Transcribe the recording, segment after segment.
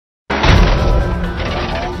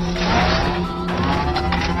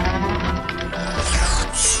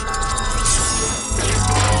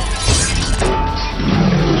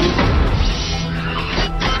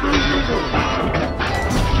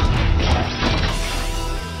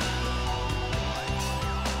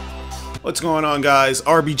What's going on, guys?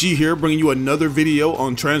 RBG here, bringing you another video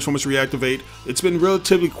on Transformers Reactivate. It's been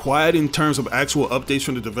relatively quiet in terms of actual updates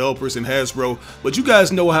from the developers and Hasbro, but you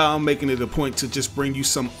guys know how I'm making it a point to just bring you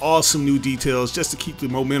some awesome new details just to keep the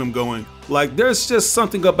momentum going. Like, there's just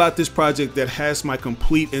something about this project that has my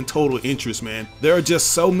complete and total interest, man. There are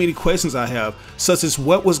just so many questions I have, such as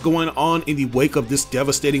what was going on in the wake of this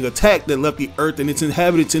devastating attack that left the Earth and its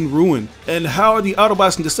inhabitants in ruin, and how are the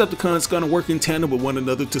Autobots and Decepticons gonna work in tandem with one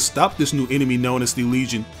another to stop this new enemy known as the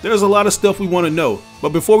Legion. There's a lot of stuff we want to know, but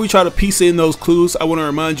before we try to piece in those clues, I want to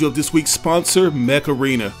remind you of this week's sponsor, Mech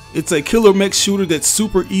Arena. It's a killer mech shooter that's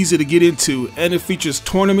super easy to get into, and it features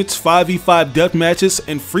tournaments, 5v5 death matches,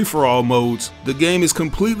 and free-for-all modes. The game is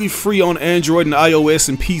completely free on Android and iOS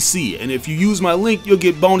and PC, and if you use my link, you'll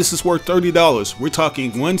get bonuses worth $30. We're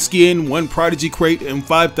talking one skin, one Prodigy crate, and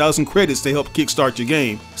 5,000 credits to help kickstart your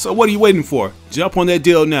game. So what are you waiting for? Jump on that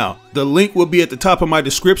deal now. The link will be at the top of my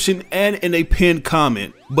description and in a pinned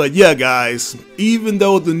comment. But yeah, guys, even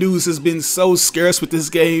though the news has been so scarce with this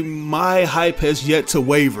game, my hype has yet to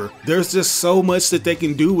waver. There's just so much that they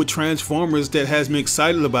can do with Transformers that has me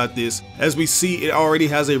excited about this. As we see, it already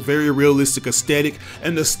has a very realistic aesthetic,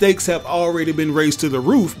 and the stakes have already been raised to the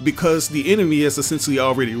roof because the enemy has essentially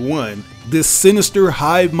already won. This sinister,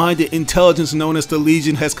 hive-minded intelligence known as the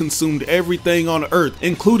Legion has consumed everything on Earth,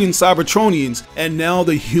 including Cybertronians, and now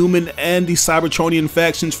the human and the Cybertronian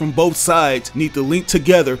factions from both sides need to link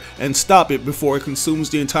together and stop it before it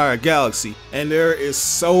consumes the entire galaxy. And there is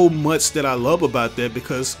so much that I love about that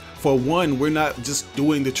because, for one, we're not just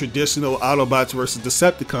doing the traditional Autobots versus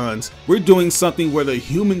Decepticons. We're doing something where the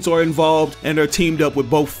humans are involved and are teamed up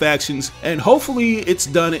with both factions, and hopefully it's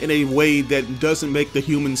done in a way that doesn't make the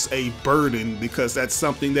humans a burden, because that's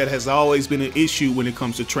something that has always been an issue when it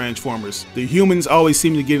comes to Transformers. The humans always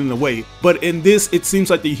seem to get in the way, but in this it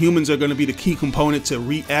seems like the humans are going to be the key component to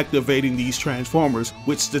reactivating these Transformers,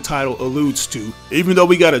 which the title alludes to. Even though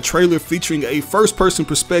we got a trailer featuring a first-person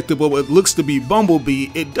perspective of what looks to be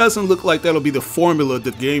Bumblebee, it doesn't look like that'll be the formula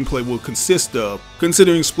that gameplay will consist of.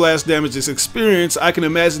 Considering Splash Damage's experience, I can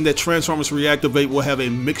imagine that Transformers Reactivate will have a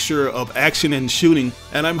mixture of action and shooting,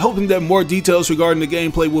 and I'm hoping that more details regarding the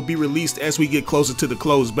gameplay will be released as we get closer to the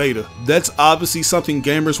closed beta. That's obviously something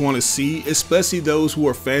gamers want to see, especially those who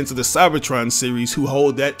are fans of the Cybertron series who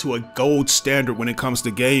hold that to a gold standard when it comes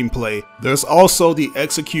to gameplay. There's also the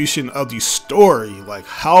execution of the story. Like,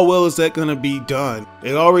 how well is that going to be done?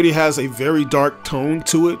 It already has a very dark tone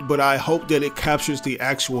to it, but I hope that it captures the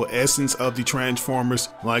actual essence of the Transformers.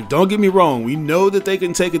 Like, don't get me wrong, we know that they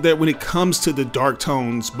can take it there when it comes to the dark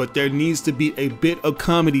tones, but there needs to be a bit of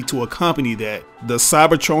comedy to accompany that. The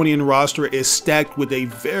Cybertronian roster is stacked with a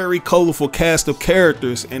very colorful cast of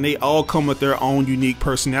characters, and they all come with their own unique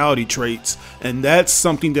personality traits, and that's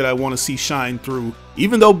something that I want to see shine through.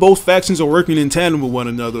 Even though both factions are working in tandem with one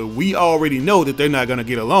another, we already know that they're not going to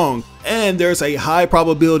get along, and there's a high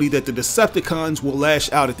probability that the Decepticons will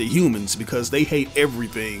lash out at the humans because they hate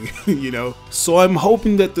everything, you know? So I'm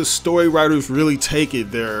hoping that the story writers really take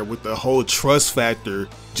it there with the whole trust factor.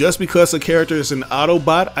 Just because a character is an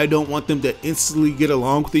Autobot, I don't want them to instantly get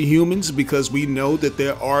along with the humans, because we know that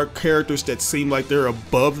there are characters that seem like they're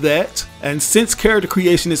above that. And since character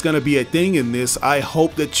creation is going to be a thing in this, I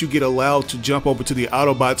hope that you get allowed to jump over to the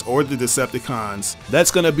Autobots or the Decepticons.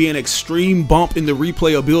 That's going to be an extreme bump in the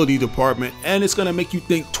replayability department, and it's going to make you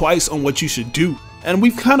think twice on what you should do. And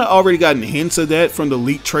we've kind of already gotten hints of that from the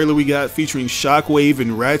leaked trailer we got featuring Shockwave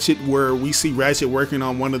and Ratchet, where we see Ratchet working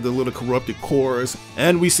on one of the little corrupted cores,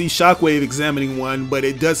 and we see Shockwave examining one, but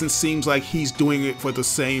it doesn't seem like he's doing it for the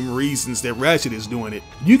same reasons that Ratchet is doing it.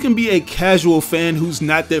 You can be a casual fan who's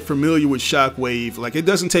not that familiar with Shockwave. Like, it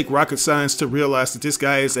doesn't take rocket science to realize that this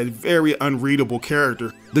guy is a very unreadable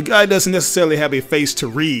character. The guy doesn't necessarily have a face to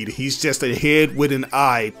read, he's just a head with an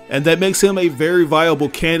eye, and that makes him a very viable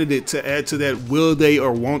candidate to add to that will they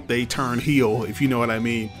or won't they turn heel, if you know what I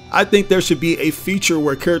mean. I think there should be a feature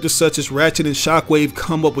where characters such as Ratchet and Shockwave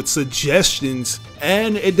come up with suggestions,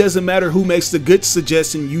 and it doesn't matter who makes the good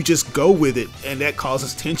suggestion, you just go with it, and that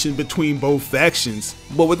causes tension between both factions.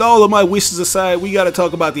 But with all of my wishes aside, we gotta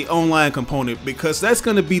talk about the online component, because that's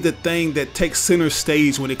gonna be the thing that takes center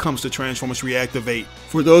stage when it comes to Transformers Reactivate.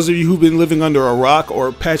 For those of you who've been living under a rock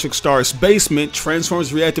or Patrick Starr's basement,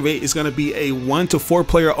 Transformers Reactivate is gonna be a 1 to 4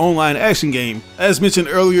 player online action game. As mentioned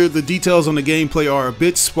earlier, the details on the gameplay are a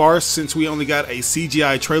bit sparse, sparse since we only got a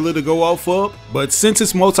CGI trailer to go off of, but since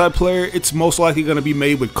it's multiplayer, it's most likely going to be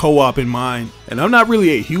made with co-op in mind. And I'm not really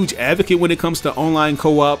a huge advocate when it comes to online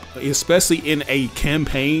co-op, especially in a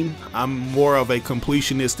campaign. I'm more of a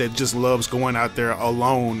completionist that just loves going out there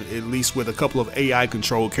alone, at least with a couple of AI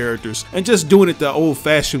controlled characters, and just doing it the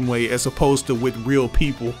old-fashioned way as opposed to with real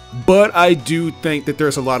people. But I do think that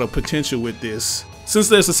there's a lot of potential with this. Since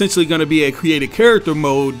there's essentially going to be a created character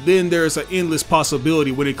mode, then there's an endless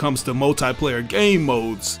possibility when it comes to multiplayer game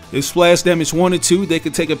modes. If Splash Damage wanted to, they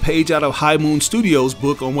could take a page out of High Moon Studios'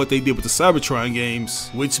 book on what they did with the Cybertron games,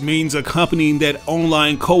 which means accompanying that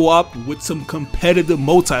online co-op with some competitive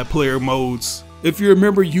multiplayer modes. If you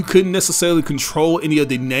remember, you couldn't necessarily control any of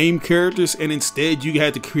the named characters, and instead you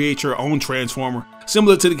had to create your own Transformer.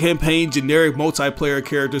 Similar to the campaign, generic multiplayer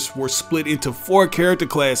characters were split into 4 character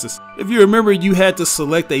classes. If you remember, you had to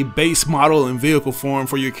select a base model and vehicle form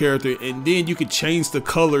for your character, and then you could change the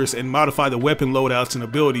colors and modify the weapon loadouts and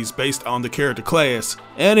abilities based on the character class.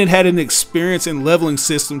 And it had an experience and leveling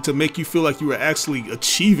system to make you feel like you were actually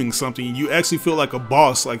achieving something. You actually feel like a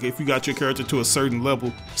boss, like if you got your character to a certain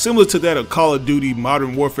level, similar to that of Call of Duty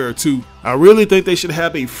Modern Warfare 2. I really think they should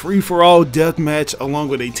have a free-for-all deathmatch along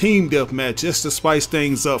with a team deathmatch just to spice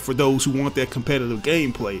things up for those who want that competitive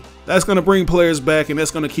gameplay. That's going to bring players back, and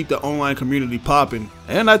that's going to keep the online community popping.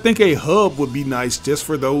 And I think a hub would be nice just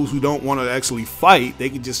for those who don't want to actually fight.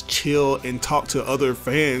 They can just chill and talk to other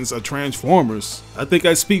fans of Transformers. I think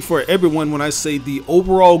I speak for everyone when I say the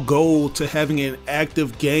overall goal to having an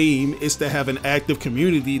active game is to have an active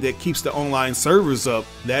community that keeps the online servers up.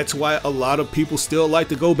 That's why a lot of people still like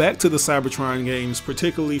to go back to the Cybertron games,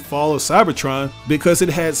 particularly Fall of Cybertron, because it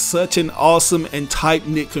had such an awesome and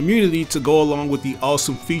tight-knit community to go along with the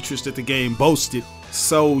awesome features that the game boasted.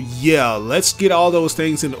 So yeah, let's get all those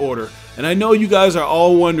things in order. And I know you guys are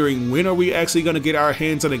all wondering, when are we actually going to get our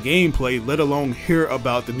hands on the gameplay, let alone hear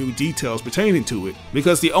about the new details pertaining to it?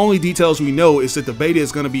 Because the only details we know is that the beta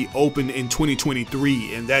is going to be open in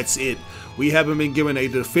 2023, and that's it. We haven't been given a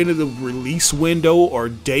definitive release window or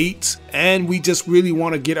date, and we just really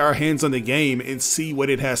want to get our hands on the game and see what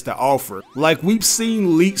it has to offer. Like, we've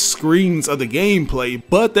seen leaked screens of the gameplay,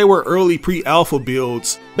 but they were early pre-alpha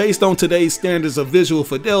builds. Based on today's standards of visual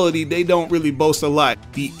fidelity, they don't really boast a lot.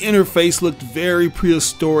 The interface looked very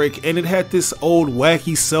prehistoric, and it had this old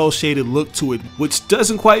wacky cel-shaded look to it, which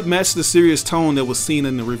doesn't quite match the serious tone that was seen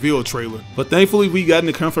in the reveal trailer. But thankfully, we got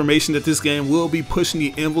the confirmation that this game will be pushing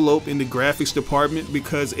the envelope in the graphics department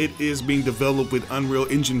because it is being developed with Unreal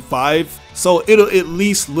Engine 5, so it'll at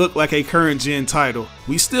least look like a current gen title.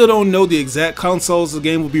 We still don't know the exact consoles the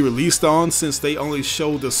game will be released on since they only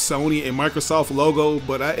show the Sony and Microsoft logo,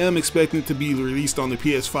 but I am expecting it to be released on the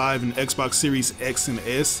PS5 and Xbox Series X and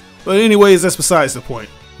S. But anyways, that's besides the point.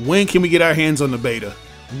 When can we get our hands on the beta?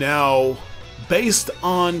 Now, based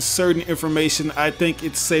on certain information, I think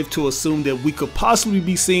it's safe to assume that we could possibly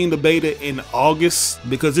be seeing the beta in August,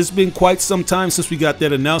 because it's been quite some time since we got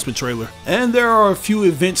that announcement trailer. And there are a few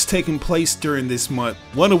events taking place during this month,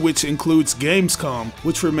 one of which includes Gamescom,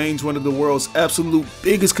 which remains one of the world's absolute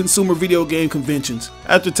biggest consumer video game conventions.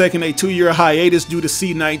 After taking a 2-year hiatus due to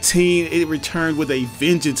C-19, it returned with a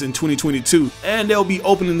vengeance in 2022, and they'll be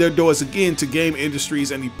opening their doors again to game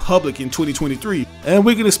industries and the public in 2023. And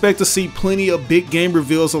we can expect to see plenty of big game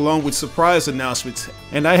reveals along with surprise announcements,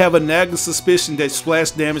 and I have a nagging suspicion that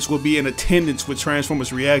Splash Damage will be in attendance with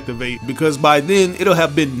Transformers Reactivate, because by then it'll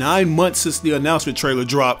have been 9 months since the announcement trailer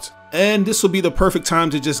dropped. And this will be the perfect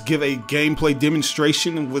time to just give a gameplay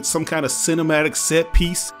demonstration with some kind of cinematic set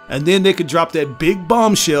piece, and then they could drop that big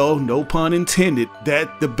bombshell, no pun intended,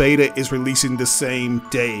 that the beta is releasing the same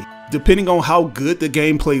day. Depending on how good the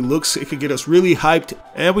gameplay looks, it could get us really hyped,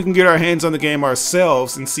 and we can get our hands on the game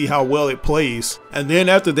ourselves and see how well it plays. And then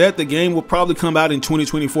after that, the game will probably come out in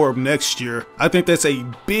 2024 of next year. I think that's a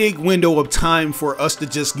big window of time for us to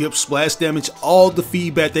just give Splash Damage all the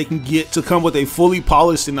feedback they can get to come with a fully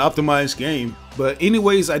polished and optimized game. But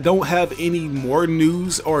anyways, I don't have any more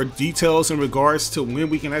news or details in regards to when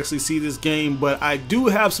we can actually see this game, but I do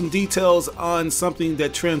have some details on something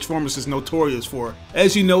that Transformers is notorious for.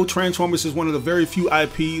 As you know, Transformers is one of the very few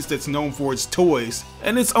IPs that's known for its toys,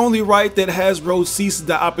 and it's only right that Hasbro seizes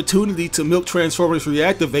the opportunity to milk Transformers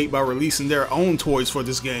Reactivate by releasing their own toys for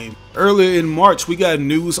this game. Earlier in March, we got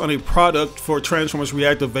news on a product for Transformers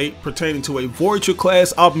Reactivate pertaining to a Voyager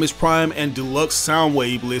class Optimus Prime and Deluxe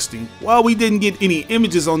Soundwave listing. While we didn't get any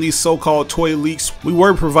images on these so-called toy leaks, we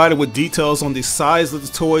were provided with details on the size of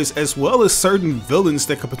the toys as well as certain villains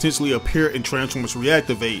that could potentially appear in Transformers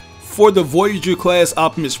Reactivate. For the Voyager class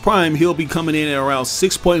Optimus Prime, he'll be coming in at around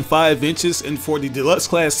 6.5 inches, and for the Deluxe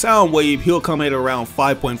class Soundwave, he'll come at around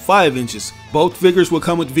 5.5 inches. Both figures will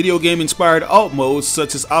come with video game inspired alt modes,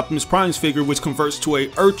 such as Optimus Prime's figure, which converts to a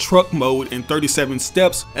Earth Truck mode in 37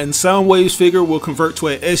 steps, and Soundwave's figure will convert to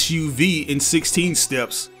a SUV in 16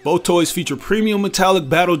 steps. Both toys feature premium metallic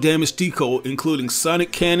battle damage decal, including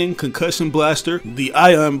Sonic Cannon, Concussion Blaster, the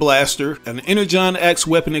Ion Blaster, an Energon Axe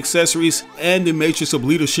weapon accessories, and the Matrix of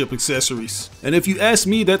Leadership accessories. And if you ask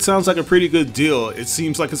me, that sounds like a pretty good deal. It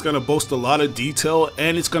seems like it's going to boast a lot of detail,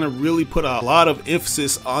 and it's going to really put a lot of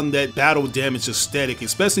emphasis on that battle damage aesthetic,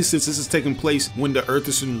 especially since this is taking place when the Earth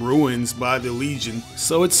is in ruins by the Legion.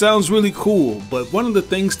 So it sounds really cool, but one of the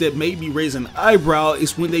things that made me raise an eyebrow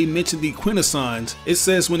is when they mention the Quintessons. It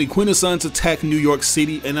says when the Quintessons attack New York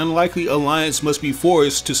City, an unlikely alliance must be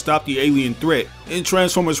forged to stop the alien threat. In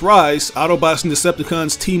Transformers Rise, Autobots and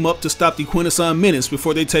Decepticons team up to stop the Quintesson menace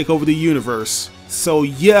before they take over the universe. So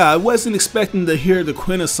yeah, I wasn't expecting to hear the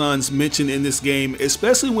Quintessons mentioned in this game,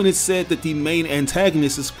 especially when it said that the main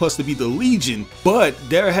antagonist is supposed to be the Legion. But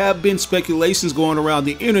there have been speculations going around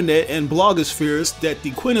the internet and blogospheres that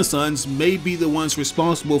the Quintessons may be the ones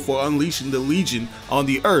responsible for unleashing the Legion on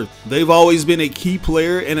the Earth. They've always been a key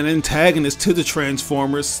player and an antagonist to the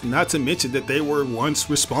Transformers, not to mention that they were once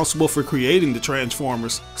responsible for creating the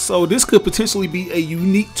Transformers. So this could potentially be a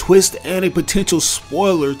unique twist and a potential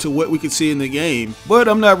spoiler to what we could see in the game. But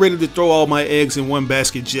I'm not ready to throw all my eggs in one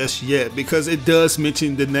basket just yet, because it does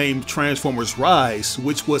mention the name Transformers Rise,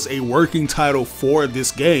 which was a working title for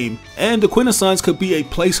this game, and the Quintessons could be a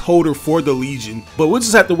placeholder for the Legion, but we'll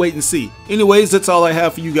just have to wait and see. Anyways, that's all I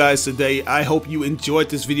have for you guys today. I hope you enjoyed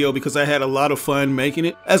this video because I had a lot of fun making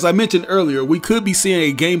it. As I mentioned earlier, we could be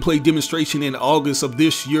seeing a gameplay demonstration in August of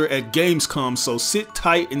this year at Gamescom, so sit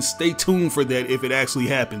tight and stay tuned for that if it actually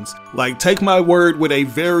happens. Like, take my word with a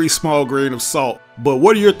very small grain of salt. But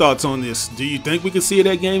what are your thoughts on this? Do you think we can see it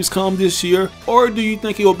at Gamescom this year? Or do you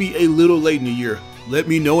think it will be a little late in the year? Let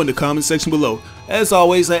me know in the comment section below. As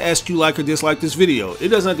always, I ask you like or dislike this video. It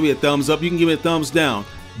doesn't have to be a thumbs up, you can give it a thumbs down.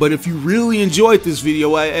 But if you really enjoyed this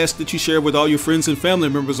video, I ask that you share it with all your friends and family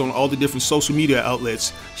members on all the different social media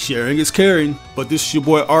outlets. Sharing is caring. But this is your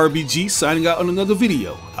boy RBG signing out on another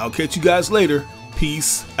video. I'll catch you guys later.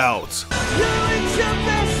 Peace out.